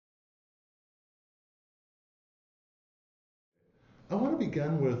to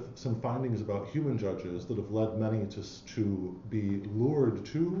begin with some findings about human judges that have led many to be lured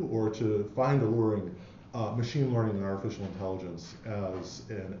to or to find alluring machine learning and artificial intelligence as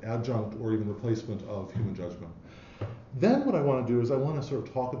an adjunct or even replacement of human judgment. Then what I want to do is I want to sort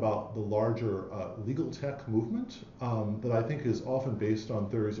of talk about the larger legal tech movement that I think is often based on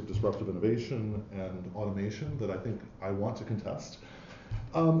theories of disruptive innovation and automation that I think I want to contest.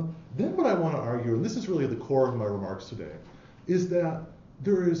 Then what I want to argue, and this is really the core of my remarks today, is that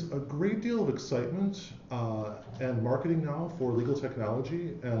there is a great deal of excitement and marketing now for legal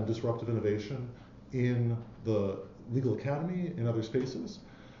technology and disruptive innovation in the legal academy and other spaces.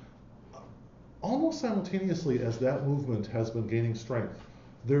 Almost simultaneously as that movement has been gaining strength,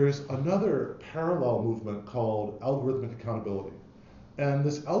 there's another parallel movement called algorithmic accountability. And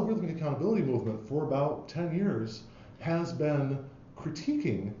this algorithmic accountability movement for about 10 years has been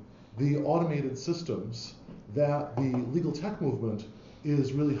critiquing the automated systems that the legal tech movement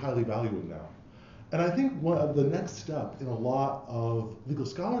is really highly valuing now. And I think one of the next step in a lot of legal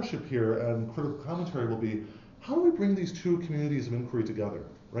scholarship here and critical commentary will be, how do we bring these two communities of inquiry together,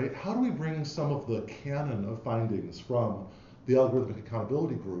 right? How do we bring some of the canon of findings from the algorithmic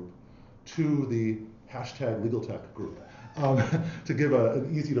accountability group to the hashtag legal tech group? To give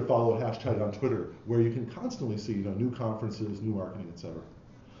an easy to follow hashtag on Twitter, where you can constantly see new conferences, new marketing, etc.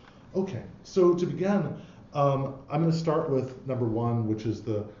 Okay, so to begin, I'm going to start with number one, which is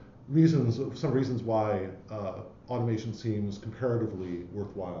some reasons why automation seems comparatively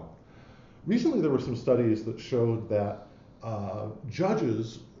worthwhile. Recently, there were some studies that showed that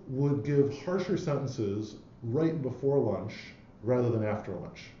judges would give harsher sentences right before lunch rather than after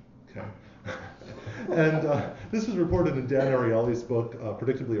lunch. Okay. And this was reported in Dan Ariely's book,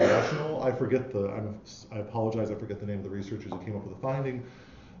 Predictably Irrational. I apologize, I forget the name of the researchers who came up with the finding.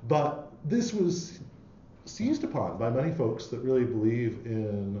 But this was seized upon by many folks that really believe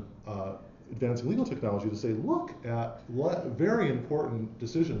in advancing legal technology to say, look at very important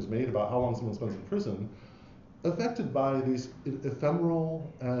decisions made about how long someone spends in prison affected by these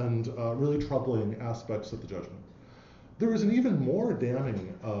ephemeral and really troubling aspects of the judgment. There was an even more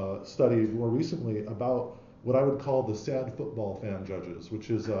damning study more recently about what I would call the sad football fan judges, which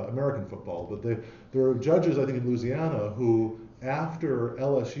is American football. But there are judges, I think, in Louisiana who, after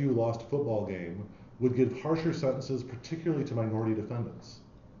LSU lost a football game, would give harsher sentences, particularly to minority defendants.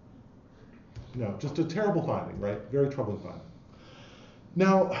 Just a terrible finding, right? Very troubling finding.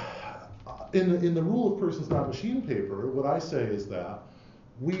 Now, in the rule of persons not machine paper, what I say is that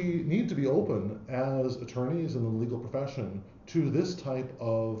we need to be open as attorneys in the legal profession to this type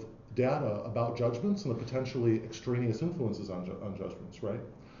of data about judgments and the potentially extraneous influences on judgments, right?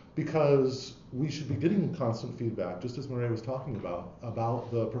 Because we should be getting constant feedback, just as Maria was talking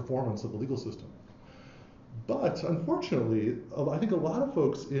about the performance of the legal system. But unfortunately, I think a lot of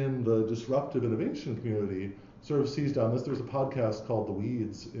folks in the disruptive innovation community sort of seized on this. There's a podcast called The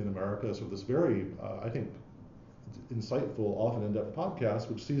Weeds in America, sort of this very, I think, insightful, often in-depth podcast,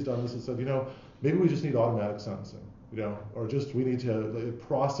 which seized on this and said, maybe we just need automatic sentencing, or just we need to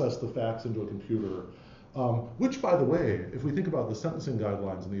process the facts into a computer. Which, by the way, if we think about the sentencing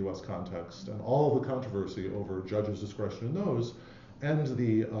guidelines in the US context and all of the controversy over judges' discretion in those, and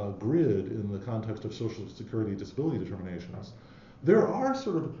the grid in the context of Social Security disability determinations, there are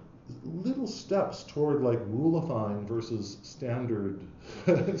sort of little steps toward like rulifying versus standards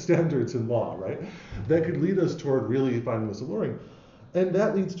in law, right? That could lead us toward really finding this alluring. And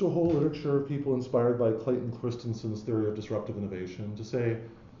that leads to a whole literature of people inspired by Clayton Christensen's theory of disruptive innovation to say,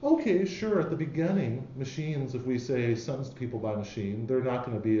 okay, sure, at the beginning, machines, if we say sentenced people by machine, they're not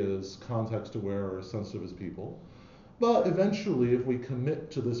going to be as context aware or as sensitive as people. But eventually, if we commit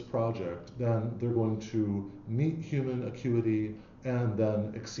to this project, then they're going to meet human acuity and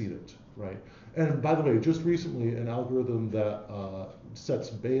then exceed it, right? And by the way, just recently, an algorithm that sets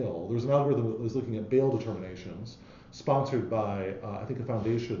bail, there's an algorithm that was looking at bail determinations, sponsored by, I think, a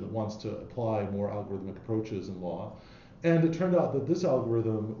foundation that wants to apply more algorithmic approaches in law. And it turned out that this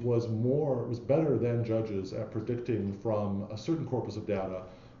algorithm was better than judges at predicting from a certain corpus of data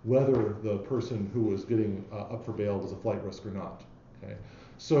whether the person who was getting up for bail was a flight risk or not. Okay,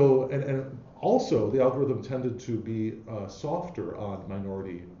 so and also the algorithm tended to be softer on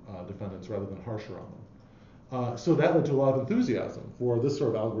minority defendants rather than harsher on them. So that led to a lot of enthusiasm for this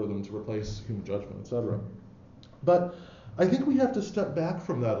sort of algorithm to replace human judgment, et cetera. But I think we have to step back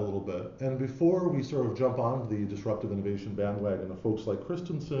from that a little bit. And before we sort of jump on the disruptive innovation bandwagon of folks like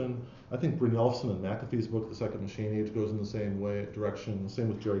Christensen, I think Brynjolfsson and McAfee's book, The Second Machine Age, goes in the same direction. Same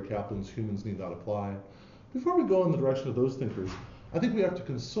with Jerry Kaplan's Humans Need Not Apply. Before we go in the direction of those thinkers, I think we have to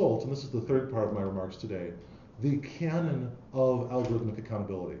consult, and this is the third part of my remarks today, the canon of algorithmic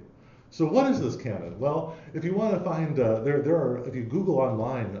accountability. So what is this canon? Well, if you want to find, if you Google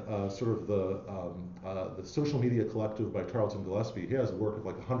online sort of the social media collective by Tarleton Gillespie, he has a work of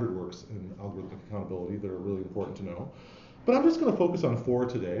like 100 works in algorithmic accountability that are really important to know. But I'm just going to focus on 4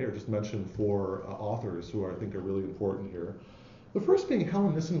 today, or just mention 4 authors who I think are really important here. The first being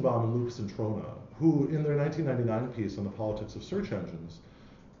Helen Nissenbaum and Luke Centrona, who in their 1999 piece on the politics of search engines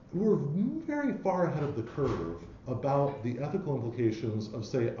were very far ahead of the curve about the ethical implications of,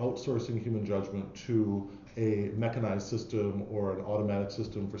 say, outsourcing human judgment to a mechanized system or an automatic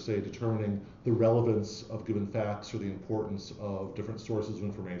system for, say, determining the relevance of given facts or the importance of different sources of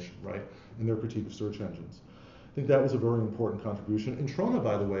information, right, in their critique of search engines. I think that was a very important contribution. And Trona,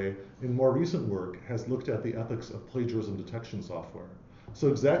 by the way, in more recent work, has looked at the ethics of plagiarism detection software. So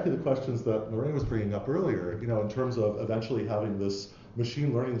exactly the questions that Lorraine was bringing up earlier, in terms of eventually having this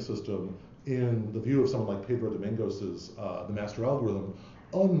machine learning system in the view of someone like Pedro Domingos's The Master Algorithm,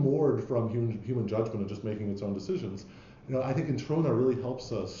 unmoored from human judgment and just making its own decisions. I think Introna really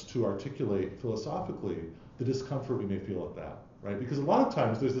helps us to articulate philosophically the discomfort we may feel at that, right? Because a lot of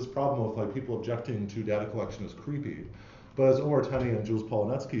times there's this problem of like people objecting to data collection as creepy, but as Omar Tenney and Jules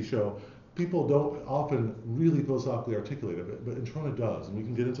Polonetsky show, people don't often really philosophically articulate it, but Introna does, and we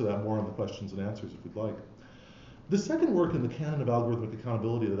can get into that more in the questions and answers if we'd like. The second work in the canon of algorithmic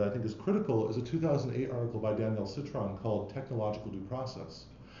accountability that I think is critical is a 2008 article by Danielle Citron called Technological Due Process.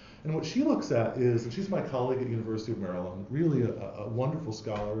 And what she looks at is, and she's my colleague at University of Maryland, really a wonderful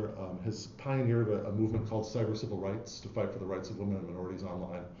scholar, has pioneered a movement called Cyber Civil Rights to fight for the rights of women and minorities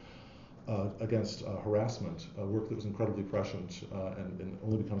online against harassment, a work that was incredibly prescient and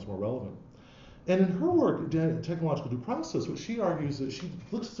only becomes more relevant. And in her work, Technological Due Process, what she argues is she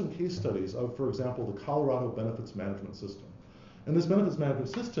looks at some case studies of, for example, the Colorado Benefits Management System. And this benefits management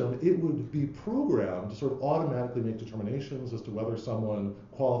system, it would be programmed to sort of automatically make determinations as to whether someone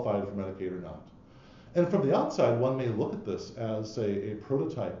qualified for Medicaid or not. And from the outside, one may look at this as, say, a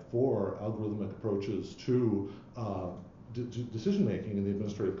prototype for algorithmic approaches to decision-making in the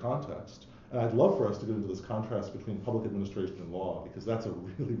administrative context. And I'd love for us to get into this contrast between public administration and law, because that's a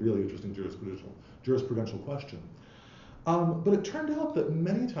really, really interesting jurisprudential question. But it turned out that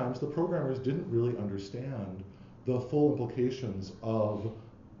many times the programmers didn't really understand the full implications of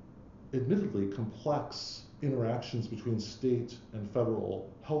admittedly complex interactions between state and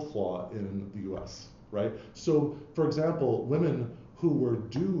federal health law in the US, right? So, for example, women who were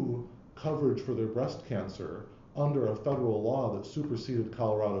due coverage for their breast cancer under a federal law that superseded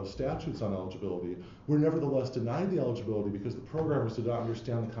Colorado statutes on eligibility were nevertheless denied the eligibility because the programmers did not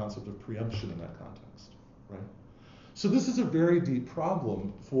understand the concept of preemption in that context, right? So this is a very deep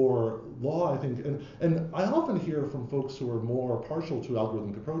problem for law, I think, and I often hear from folks who are more partial to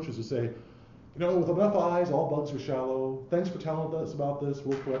algorithmic approaches who say, with enough eyes, all bugs are shallow. Thanks for telling us about this.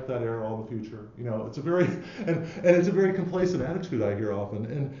 We'll correct that error in the future. It's a very and it's a very complacent attitude I hear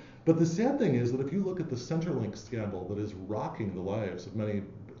often. But the sad thing is that if you look at the Centrelink scandal that is rocking the lives of many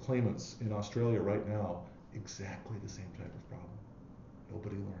claimants in Australia right now, exactly the same type of problem.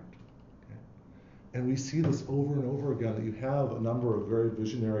 Nobody learned. Okay? And we see this over and over again, that you have a number of very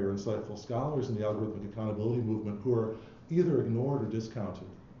visionary or insightful scholars in the algorithmic accountability movement who are either ignored or discounted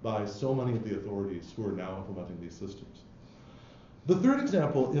by so many of the authorities who are now implementing these systems. The third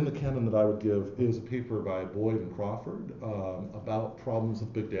example in the canon that I would give is a paper by Boyd and Crawford about problems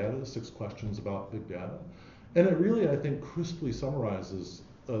with big data, 6 questions about big data. And it really, I think, crisply summarizes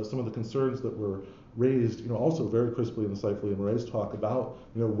some of the concerns that were raised, also very crisply and insightfully in Ray's talk about,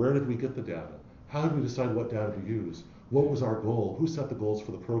 where did we get the data? How did we decide what data to use? What was our goal? Who set the goals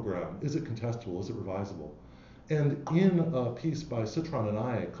for the program? Is it contestable? Is it revisable? And in a piece by Citron and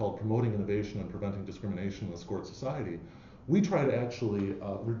I called Promoting Innovation and Preventing Discrimination in the Scored Society, we try to actually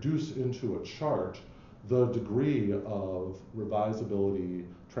reduce into a chart the degree of revisability,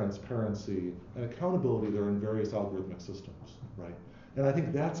 transparency, and accountability that are in various algorithmic systems, right? And I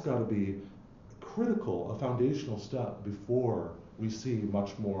think that's got to be critical, a foundational step before we see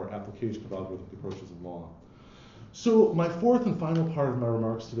much more application of algorithmic approaches in law. So my fourth and final part of my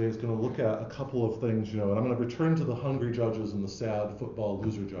remarks today is going to look at a couple of things, and I'm going to return to the hungry judges and the sad football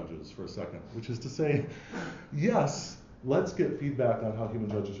loser judges for a second, which is to say, yes, let's get feedback on how human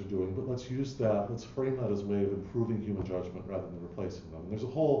judges are doing, but let's frame that as a way of improving human judgment rather than replacing them. And there's a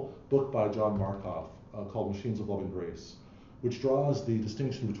whole book by John Markoff called Machines of Loving Grace, which draws the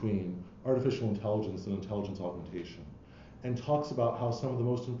distinction between artificial intelligence and intelligence augmentation, and talks about how some of the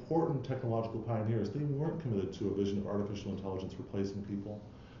most important technological pioneers, they weren't committed to a vision of artificial intelligence replacing people.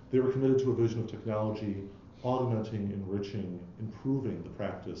 They were committed to a vision of technology augmenting, enriching, improving the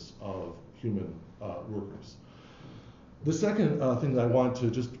practice of human workers. The second thing that I want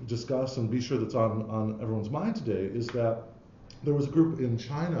to just discuss and be sure that's on everyone's mind today is that there was a group in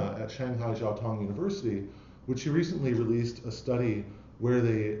China at Shanghai Jiaotong University, which recently released a study where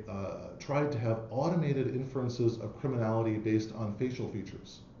they tried to have automated inferences of criminality based on facial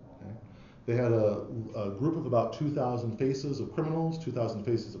features. Okay? They had a group of about 2,000 faces of criminals, 2,000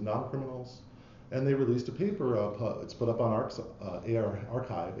 faces of non-criminals, and they released a paper, it's put up on Archive,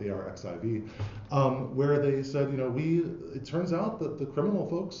 ARXIV, where they said, it turns out that the criminal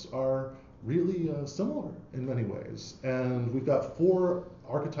folks are really similar in many ways. And we've got 4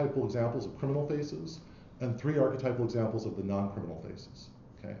 archetypal examples of criminal faces and 3 archetypal examples of the non-criminal faces,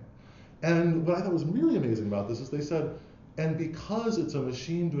 okay? And what I thought was really amazing about this is they said, and because it's a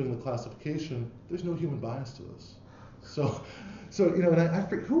machine doing the classification, there's no human bias to this. So and I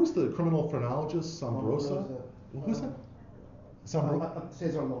forget, who was the criminal phrenologist, Lombrosa? Who's that? Cesar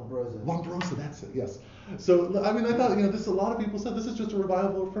Lombrosa. Lombrosa, that's it, yes. So, I thought, this, a lot of people said this is just a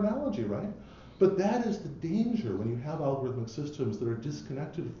revival of phrenology, right? But that is the danger when you have algorithmic systems that are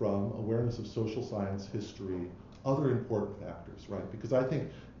disconnected from awareness of social science, history, other important factors, right? Because I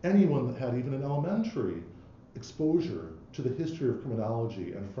think anyone that had even an elementary exposure to the history of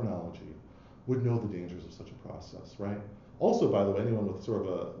criminology and phrenology would know the dangers of such a process, right? Also, by the way, anyone with sort of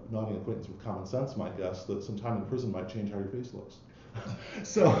a nodding acquaintance with common sense might guess that some time in prison might change how your face looks.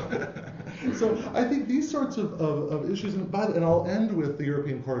 so I think these sorts of issues, and I'll end with the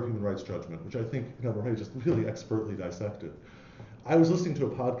European Court of Human Rights judgment, which I think Ray just really expertly dissected. I was listening to a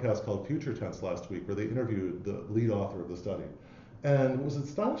podcast called Future Tense last week where they interviewed the lead author of the study. And what was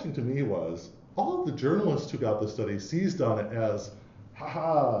astonishing to me was all of the journalists who got the study seized on it as,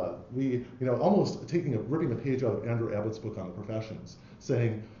 we, almost ripping a page out of Andrew Abbott's book on the professions,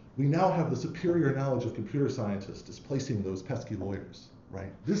 saying, we now have the superior knowledge of computer scientists displacing those pesky lawyers,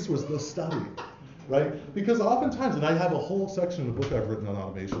 right? This was the study, right? Because oftentimes, and I have a whole section in the book I've written on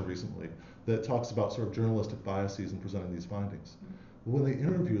automation recently that talks about sort of journalistic biases in presenting these findings. But when they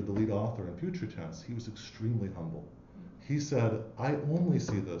interviewed the lead author in Future Tense, he was extremely humble. He said, I only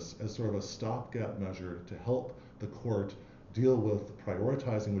see this as sort of a stopgap measure to help the court deal with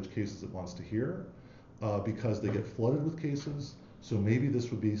prioritizing which cases it wants to hear, because they get flooded with cases. So maybe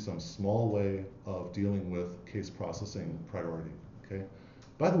this would be some small way of dealing with case processing priority, okay?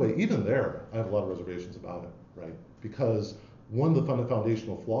 By the way, even there, I have a lot of reservations about it, right? Because one of the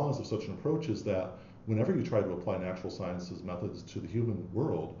foundational flaws of such an approach is that whenever you try to apply natural sciences methods to the human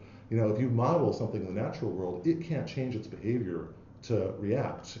world, if you model something in the natural world, it can't change its behavior to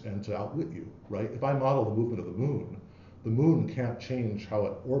react and to outwit you, right? If I model the movement of the moon can't change how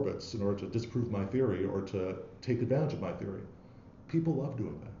it orbits in order to disprove my theory or to take advantage of my theory. People love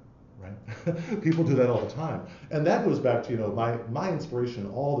doing that, right? People do that all the time. And that goes back to, my inspiration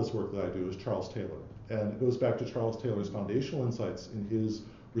in all this work that I do is Charles Taylor. And it goes back to Charles Taylor's foundational insights in his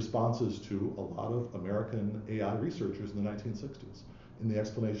responses to a lot of American AI researchers in the 1960s, in the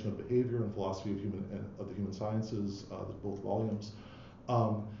explanation of behavior and philosophy of the human sciences, both volumes.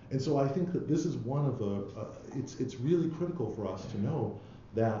 And so I think that this is one of the, it's really critical for us to know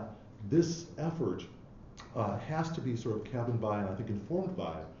that this effort has to be sort of cabined by, and I think informed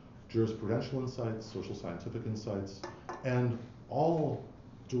by, jurisprudential insights, social scientific insights, and all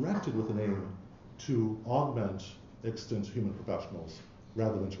directed with an aim to augment extant human professionals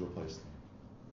rather than to replace them.